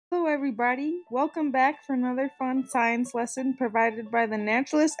Hello, everybody. Welcome back for another fun science lesson provided by the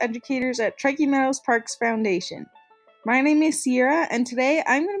naturalist educators at Truckee Meadows Parks Foundation. My name is Sierra, and today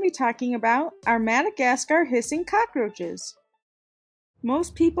I'm going to be talking about our Madagascar hissing cockroaches.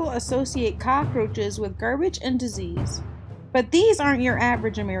 Most people associate cockroaches with garbage and disease, but these aren't your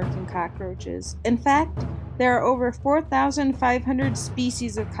average American cockroaches. In fact, there are over 4,500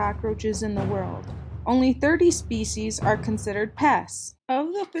 species of cockroaches in the world. Only 30 species are considered pests.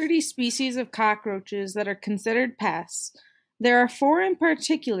 Of the 30 species of cockroaches that are considered pests, there are 4 in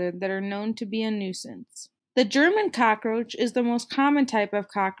particular that are known to be a nuisance. The German cockroach is the most common type of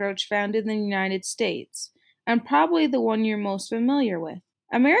cockroach found in the United States, and probably the one you're most familiar with.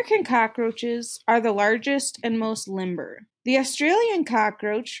 American cockroaches are the largest and most limber. The Australian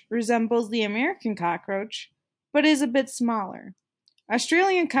cockroach resembles the American cockroach, but is a bit smaller.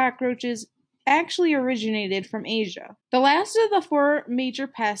 Australian cockroaches actually originated from Asia. The last of the 4 major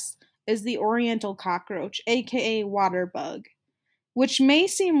pests is the oriental cockroach, aka water bug, which may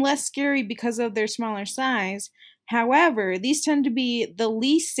seem less scary because of their smaller size. However, these tend to be the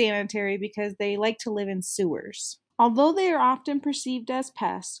least sanitary because they like to live in sewers. Although they are often perceived as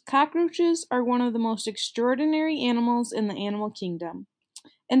pests, cockroaches are one of the most extraordinary animals in the animal kingdom.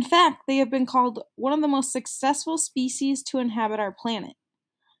 In fact, they have been called one of the most successful species to inhabit our planet.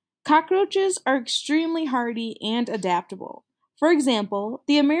 Cockroaches are extremely hardy and adaptable. For example,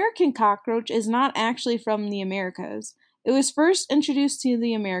 the American cockroach is not actually from the Americas. It was first introduced to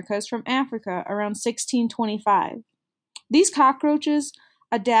the Americas from Africa around 1625. These cockroaches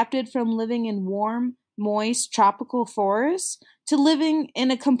adapted from living in warm, moist, tropical forests to living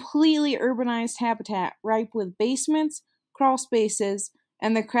in a completely urbanized habitat ripe with basements, crawl spaces,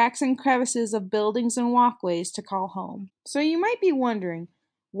 and the cracks and crevices of buildings and walkways to call home. So you might be wondering,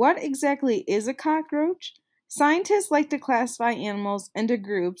 what exactly is a cockroach? Scientists like to classify animals into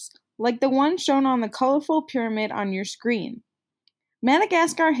groups like the one shown on the colorful pyramid on your screen.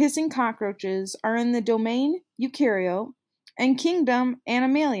 Madagascar hissing cockroaches are in the domain Eukaryote and kingdom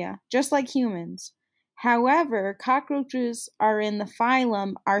Animalia, just like humans. However, cockroaches are in the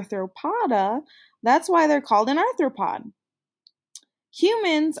phylum Arthropoda. That's why they're called an arthropod.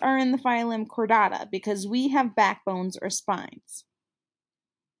 Humans are in the phylum Chordata because we have backbones or spines.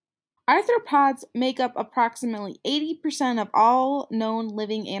 Arthropods make up approximately 80% of all known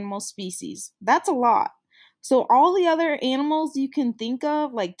living animal species. That's a lot. So all the other animals you can think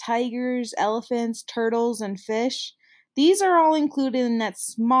of, like tigers, elephants, turtles, and fish, these are all included in that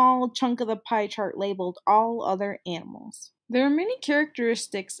small chunk of the pie chart labeled all other animals. There are many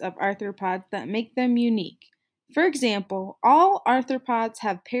characteristics of arthropods that make them unique. For example, all arthropods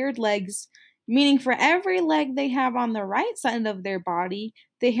have paired legs, meaning for every leg they have on the right side of their body,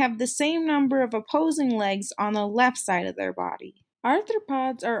 they have the same number of opposing legs on the left side of their body.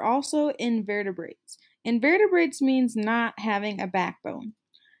 Arthropods are also invertebrates. Invertebrates means not having a backbone.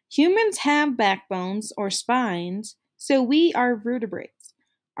 Humans have backbones or spines, so we are vertebrates.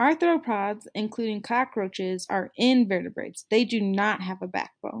 Arthropods, including cockroaches, are invertebrates. They do not have a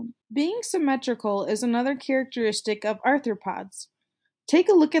backbone. Being symmetrical is another characteristic of arthropods. Take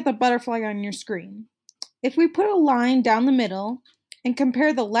a look at the butterfly on your screen. If we put a line down the middle and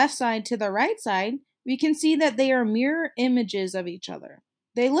compare the left side to the right side, we can see that they are mirror images of each other.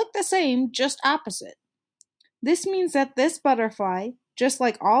 They look the same, just opposite. This means that this butterfly, just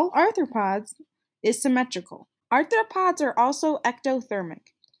like all arthropods, is symmetrical. Arthropods are also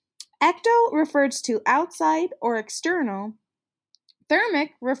ectothermic. Ecto refers to outside or external.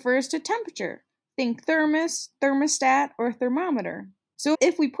 Thermic refers to temperature. Think thermos, thermostat, or thermometer. So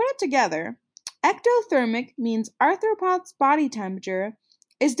if we put it together, ectothermic means arthropods' body temperature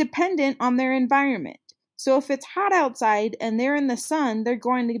is dependent on their environment. So if it's hot outside and they're in the sun, they're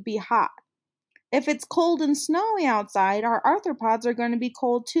going to be hot. If it's cold and snowy outside, our arthropods are going to be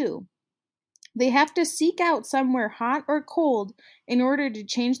cold too. They have to seek out somewhere hot or cold in order to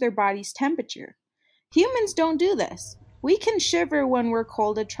change their body's temperature. Humans don't do this. We can shiver when we're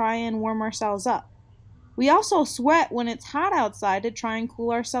cold to try and warm ourselves up. We also sweat when it's hot outside to try and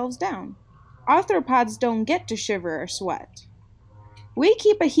cool ourselves down. Arthropods don't get to shiver or sweat. We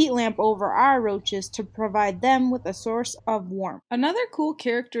keep a heat lamp over our roaches to provide them with a source of warmth. Another cool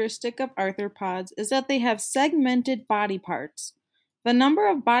characteristic of arthropods is that they have segmented body parts. The number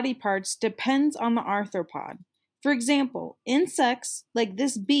of body parts depends on the arthropod. For example, insects, like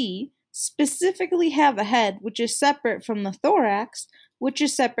this bee, specifically have a head which is separate from the thorax, which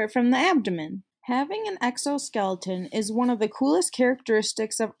is separate from the abdomen. Having an exoskeleton is one of the coolest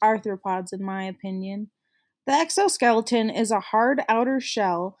characteristics of arthropods in my opinion. The exoskeleton is a hard outer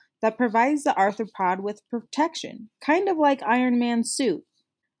shell that provides the arthropod with protection, kind of like Iron Man's suit.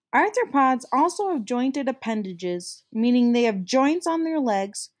 Arthropods also have jointed appendages, meaning they have joints on their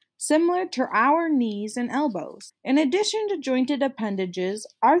legs similar to our knees and elbows. In addition to jointed appendages,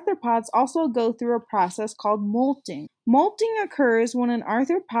 arthropods also go through a process called molting. Molting occurs when an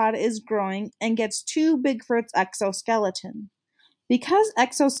arthropod is growing and gets too big for its exoskeleton. Because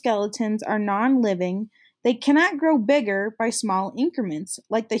exoskeletons are non-living, they cannot grow bigger by small increments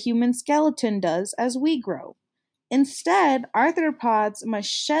like the human skeleton does as we grow. Instead, arthropods must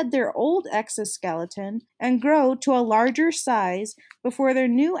shed their old exoskeleton and grow to a larger size before their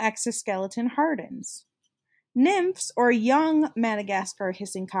new exoskeleton hardens. Nymphs, or young Madagascar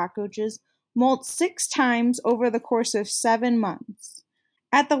hissing cockroaches, molt 6 times over the course of 7 months.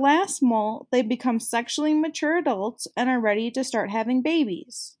 At the last molt, they become sexually mature adults and are ready to start having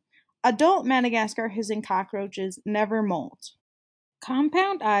babies. Adult Madagascar hissing cockroaches never molt.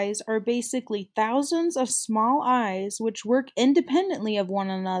 Compound eyes are basically thousands of small eyes which work independently of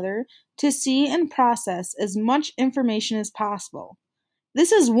one another to see and process as much information as possible.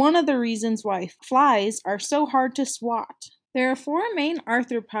 This is one of the reasons why flies are so hard to swat. There are 4 main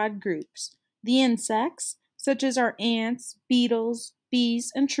arthropod groups: the insects, such as our ants, beetles,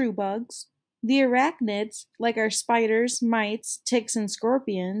 bees, and true bugs; the arachnids, like our spiders, mites, ticks, and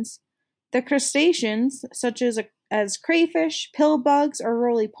scorpions; the crustaceans, such as crayfish, pillbugs, or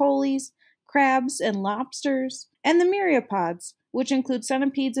roly-polies, crabs, and lobsters; and the myriapods, which include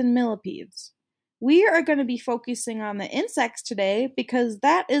centipedes and millipedes. We are going to be focusing on the insects today because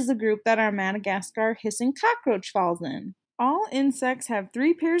that is the group that our Madagascar hissing cockroach falls in. All insects have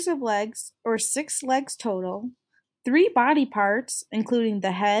 3 pairs of legs, or 6 legs total, 3 body parts, including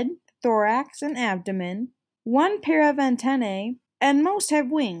the head, thorax, and abdomen, 1 pair of antennae, and most have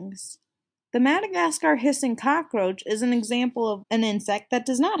wings. The Madagascar hissing cockroach is an example of an insect that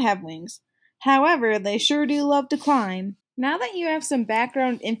does not have wings. However, they sure do love to climb. Now that you have some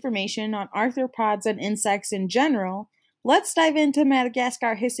background information on arthropods and insects in general, let's dive into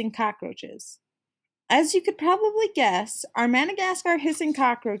Madagascar hissing cockroaches. As you could probably guess, our Madagascar hissing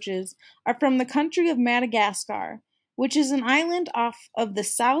cockroaches are from the country of Madagascar, which is an island off of the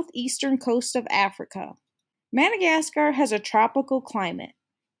southeastern coast of Africa. Madagascar has a tropical climate.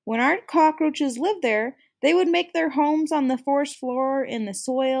 When our cockroaches lived there, they would make their homes on the forest floor, in the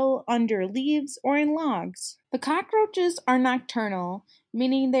soil, under leaves, or in logs. The cockroaches are nocturnal,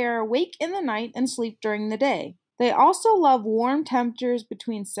 meaning they are awake in the night and sleep during the day. They also love warm temperatures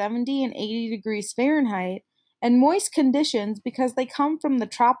between 70 and 80 degrees Fahrenheit and moist conditions because they come from the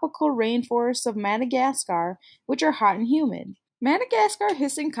tropical rainforests of Madagascar, which are hot and humid. Madagascar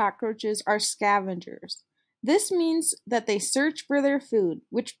hissing cockroaches are scavengers. This means that they search for their food,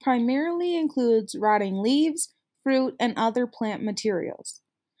 which primarily includes rotting leaves, fruit, and other plant materials.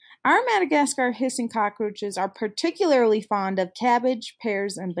 Our Madagascar hissing cockroaches are particularly fond of cabbage,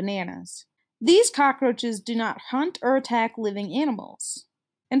 pears, and bananas. These cockroaches do not hunt or attack living animals.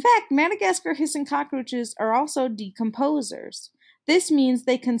 In fact, Madagascar hissing cockroaches are also decomposers. This means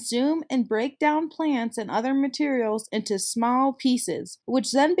they consume and break down plants and other materials into small pieces,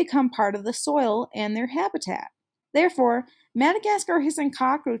 which then become part of the soil and their habitat. Therefore, Madagascar hissing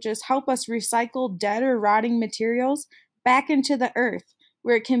cockroaches help us recycle dead or rotting materials back into the earth,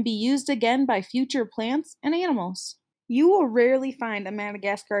 where it can be used again by future plants and animals. You will rarely find a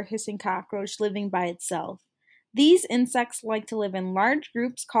Madagascar hissing cockroach living by itself. These insects like to live in large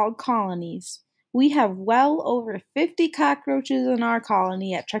groups called colonies. We have well over 50 cockroaches in our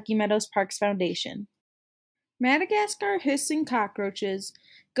colony at Truckee Meadows Parks Foundation. Madagascar hissing cockroaches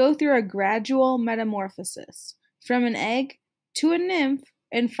go through a gradual metamorphosis, from an egg to a nymph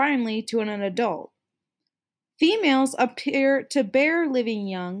and finally to an adult. Females appear to bear living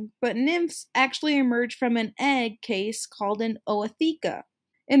young, but nymphs actually emerge from an egg case called an ootheca.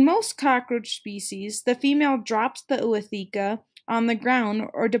 In most cockroach species, the female drops the ootheca on the ground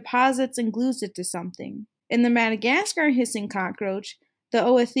or deposits and glues it to something. In the Madagascar hissing cockroach, the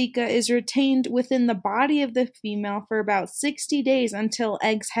ootheca is retained within the body of the female for about 60 days until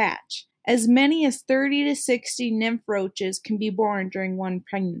eggs hatch. As many as 30 to 60 nymph roaches can be born during one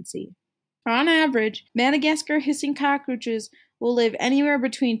pregnancy. On average, Madagascar hissing cockroaches will live anywhere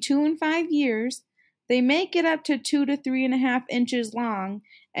between 2 and 5 years. They may get up to 2 to 3.5 inches long,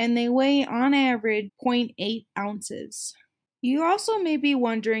 and they weigh on average 0.8 ounces. You also may be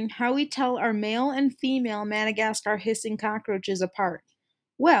wondering how we tell our male and female Madagascar hissing cockroaches apart.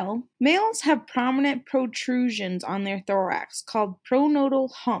 Well, males have prominent protrusions on their thorax called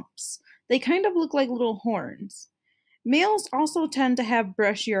pronotal humps. They kind of look like little horns. Males also tend to have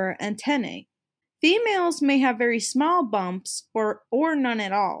brushier antennae. Females may have very small bumps or none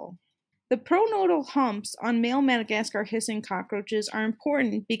at all. The pronotal humps on male Madagascar hissing cockroaches are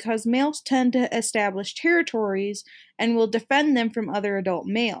important because males tend to establish territories and will defend them from other adult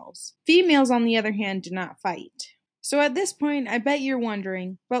males. Females, on the other hand, do not fight. So at this point, I bet you're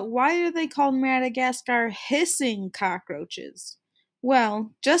wondering, but why are they called Madagascar hissing cockroaches?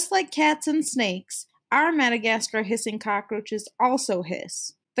 Well, just like cats and snakes, our Madagascar hissing cockroaches also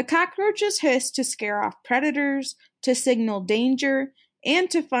hiss. The cockroaches hiss to scare off predators, to signal danger, and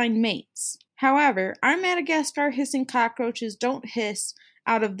to find mates. However, our Madagascar hissing cockroaches don't hiss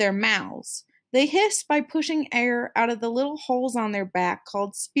out of their mouths. They hiss by pushing air out of the little holes on their back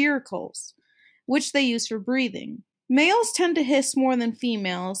called spiracles, which they use for breathing. Males tend to hiss more than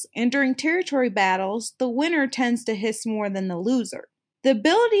females, and during territory battles, the winner tends to hiss more than the loser. The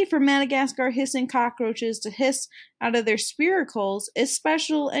ability for Madagascar hissing cockroaches to hiss out of their spiracles is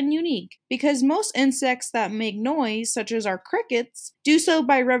special and unique because most insects that make noise, such as our crickets, do so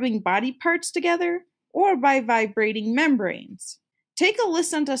by rubbing body parts together or by vibrating membranes. Take a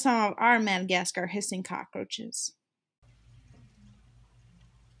listen to some of our Madagascar hissing cockroaches.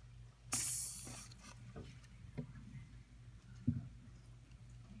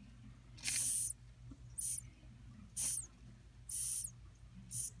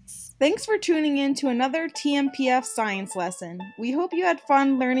 Thanks for tuning in to another TMPF science lesson. We hope you had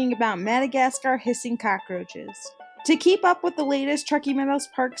fun learning about Madagascar hissing cockroaches. To keep up with the latest Truckee Meadows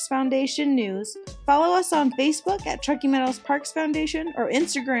Parks Foundation news, follow us on Facebook at Truckee Meadows Parks Foundation or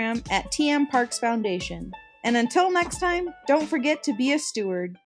Instagram at TM Parks Foundation. And until next time, don't forget to be a steward.